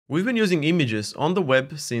We've been using images on the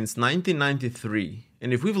web since 1993,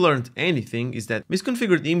 and if we've learned anything is that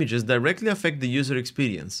misconfigured images directly affect the user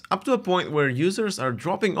experience, up to a point where users are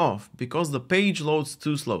dropping off because the page loads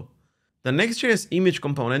too slow. The Next.js image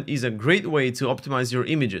component is a great way to optimize your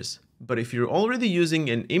images, but if you're already using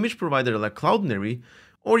an image provider like Cloudinary,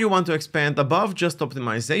 or you want to expand above just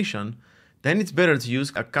optimization, then it's better to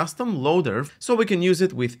use a custom loader so we can use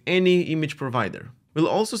it with any image provider. We'll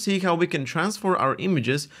also see how we can transfer our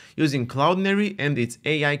images using Cloudinary and its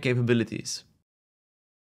AI capabilities.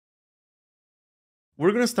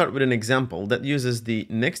 We're going to start with an example that uses the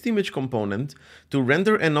nextImage component to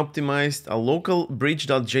render and optimize a local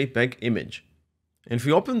bridge.jpg image. And if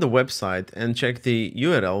we open the website and check the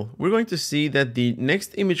URL, we're going to see that the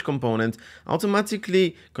nextImage component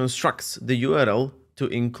automatically constructs the URL to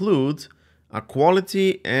include a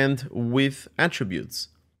quality and width attributes.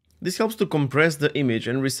 This helps to compress the image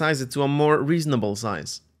and resize it to a more reasonable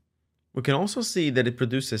size. We can also see that it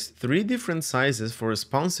produces 3 different sizes for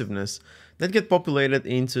responsiveness that get populated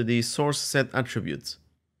into the source set attributes.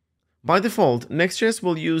 By default, Next.js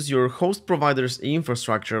will use your host provider's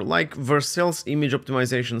infrastructure like Vercel's image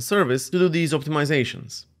optimization service to do these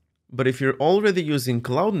optimizations. But if you're already using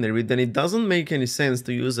Cloudinary, then it doesn't make any sense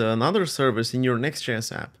to use another service in your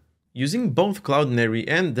Next.js app. Using both Cloudinary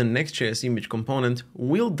and the Next.js image component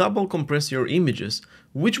will double compress your images,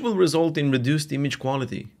 which will result in reduced image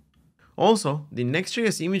quality. Also, the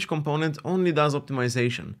Next.js image component only does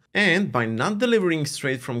optimization, and by not delivering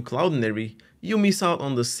straight from Cloudinary, you miss out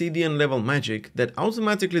on the CDN level magic that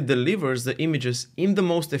automatically delivers the images in the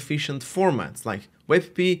most efficient formats like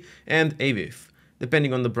WebP and AVIF,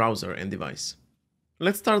 depending on the browser and device.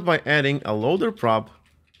 Let's start by adding a loader prop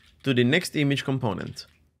to the nextImage component.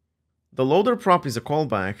 The loader prop is a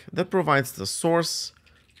callback that provides the source,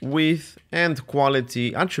 width, and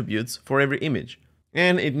quality attributes for every image,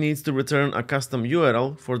 and it needs to return a custom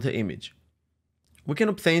URL for the image. We can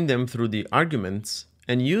obtain them through the arguments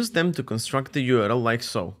and use them to construct the URL like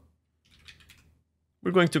so.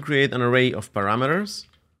 We're going to create an array of parameters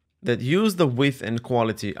that use the width and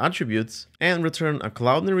quality attributes and return a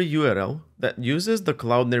Cloudinary URL that uses the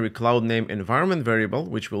Cloudinary cloud name environment variable,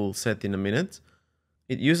 which we'll set in a minute.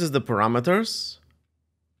 It uses the parameters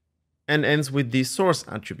and ends with the source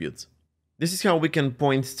attribute. This is how we can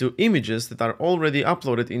point to images that are already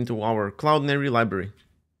uploaded into our Cloudinary library.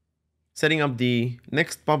 Setting up the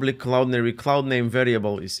next public Cloudinary cloud name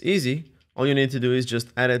variable is easy. All you need to do is just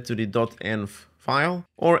add it to the .env file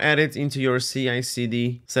or add it into your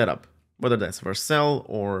CI/CD setup, whether that's Vercel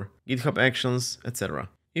or GitHub Actions, etc.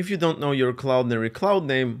 If you don't know your Cloudinary cloud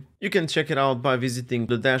name, you can check it out by visiting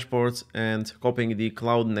the dashboard and copying the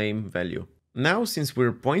cloud name value. Now, since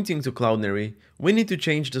we're pointing to Cloudinary, we need to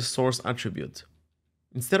change the source attribute.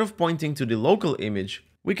 Instead of pointing to the local image,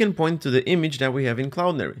 we can point to the image that we have in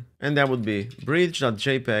Cloudinary, and that would be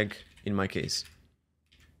bridge.jpg in my case.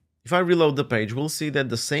 If I reload the page, we'll see that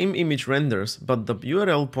the same image renders, but the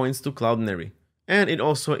URL points to Cloudinary. And it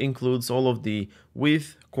also includes all of the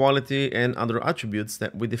width, quality, and other attributes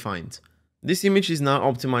that we defined. This image is now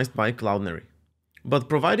optimized by Cloudinary. But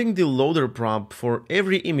providing the loader prop for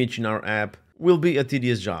every image in our app will be a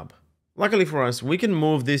tedious job. Luckily for us, we can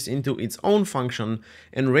move this into its own function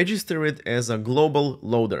and register it as a global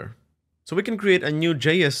loader. So we can create a new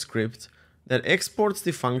JS script that exports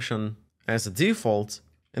the function as a default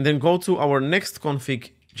and then go to our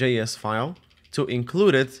nextconfig.js file to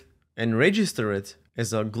include it and register it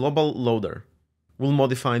as a global loader. We'll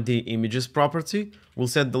modify the images property, we'll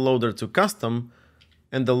set the loader to custom,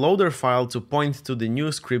 and the loader file to point to the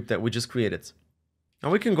new script that we just created.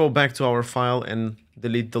 Now we can go back to our file and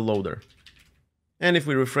delete the loader. And if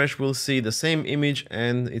we refresh, we'll see the same image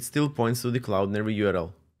and it still points to the Cloudinary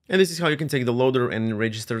URL. And this is how you can take the loader and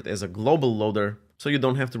register it as a global loader, so you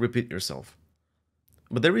don't have to repeat yourself.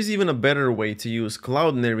 But there is even a better way to use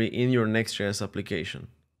Cloudinary in your Next.js application.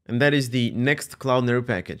 And that is the Next Cloudinary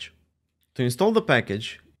package. To install the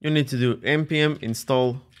package, you need to do npm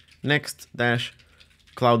install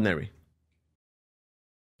next-cloudinary.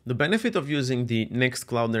 The benefit of using the Next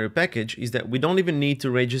Cloudinary package is that we don't even need to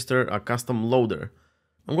register a custom loader.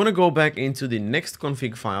 I'm going to go back into the next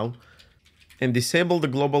config file and disable the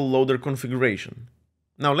global loader configuration.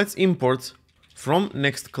 Now let's import from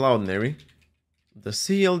Next Cloudinary the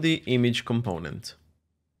CldImage component.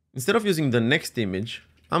 Instead of using the nextImage,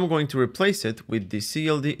 I'm going to replace it with the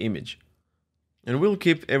CldImage, and we'll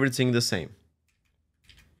keep everything the same.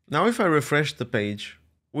 Now if I refresh the page,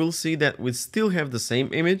 we'll see that we still have the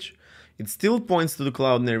same image, it still points to the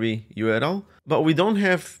Cloudinary URL, but we don't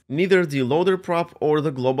have neither the loader prop or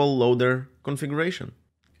the global loader configuration.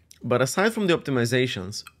 But aside from the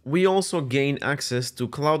optimizations, we also gain access to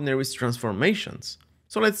Cloudinary's transformations.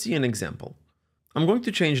 So let's see an example. I'm going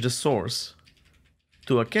to change the source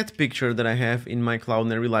to a cat picture that I have in my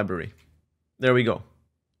Cloudinary library. There we go.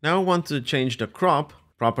 Now I want to change the crop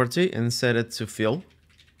property and set it to fill.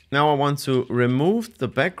 Now I want to remove the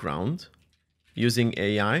background using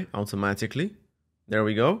AI automatically. There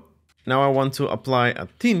we go. Now I want to apply a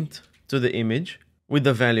tint to the image with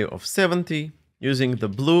the value of 70 using the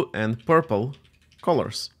blue and purple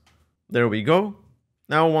colors. There we go.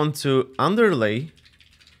 Now I want to underlay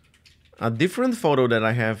a different photo that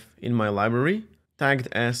I have in my library tagged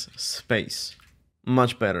as space.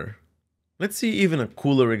 Much better. Let's see even a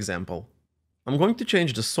cooler example. I'm going to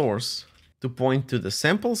change the source to point to the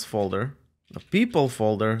samples folder, the people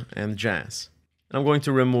folder, and jazz. I'm going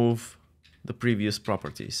to remove the previous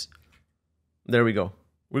properties. There we go.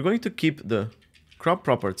 We're going to keep the crop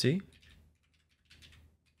property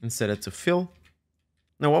and set it to fill.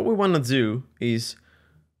 Now what we want to do is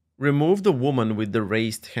remove the woman with the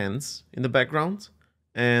raised hands in the background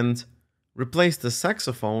and replace the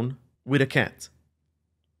saxophone with a cat.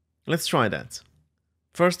 Let's try that.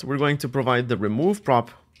 First, we're going to provide the remove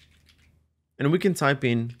prop, and we can type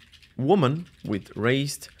in woman with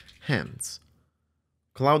raised hands.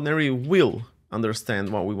 Cloudinary will understand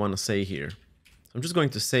what we want to say here. I'm just going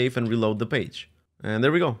to save and reload the page. And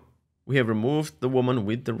there we go. We have removed the woman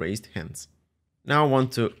with the raised hands. Now I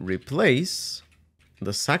want to replace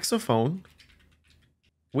the saxophone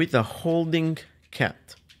with a holding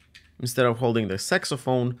cat. Instead of holding the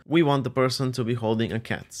saxophone, we want the person to be holding a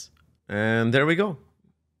cat. And there we go.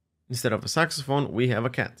 Instead of a saxophone, we have a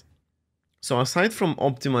cat. So aside from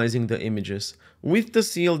optimizing the images, with the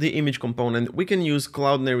CldImage component, we can use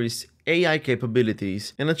Cloudinary's AI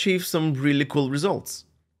capabilities and achieve some really cool results.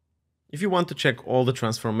 If you want to check all the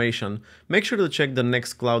transformation, make sure to check the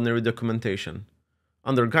next Cloudinary documentation.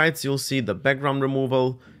 Under guides, you'll see the background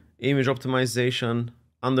removal, image optimization,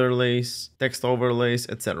 underlays, text overlays,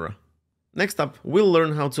 etc. Next up, we'll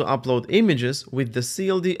learn how to upload images with the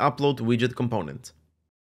CLD upload widget component.